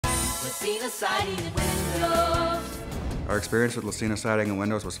Lacina Siding and Windows. Our experience with Lacina Siding and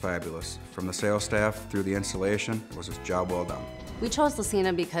Windows was fabulous. From the sales staff through the installation, it was a job well done. We chose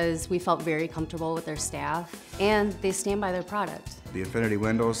Lacina because we felt very comfortable with their staff, and they stand by their product. The Infinity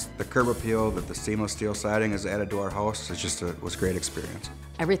windows, the curb appeal that the seamless steel siding has added to our house, was a great experience.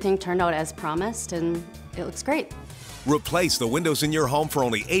 Everything turned out as promised, and it looks great. Replace the windows in your home for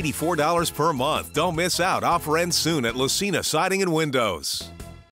only $84 per month. Don't miss out. Offer ends soon at Lacina Siding and Windows.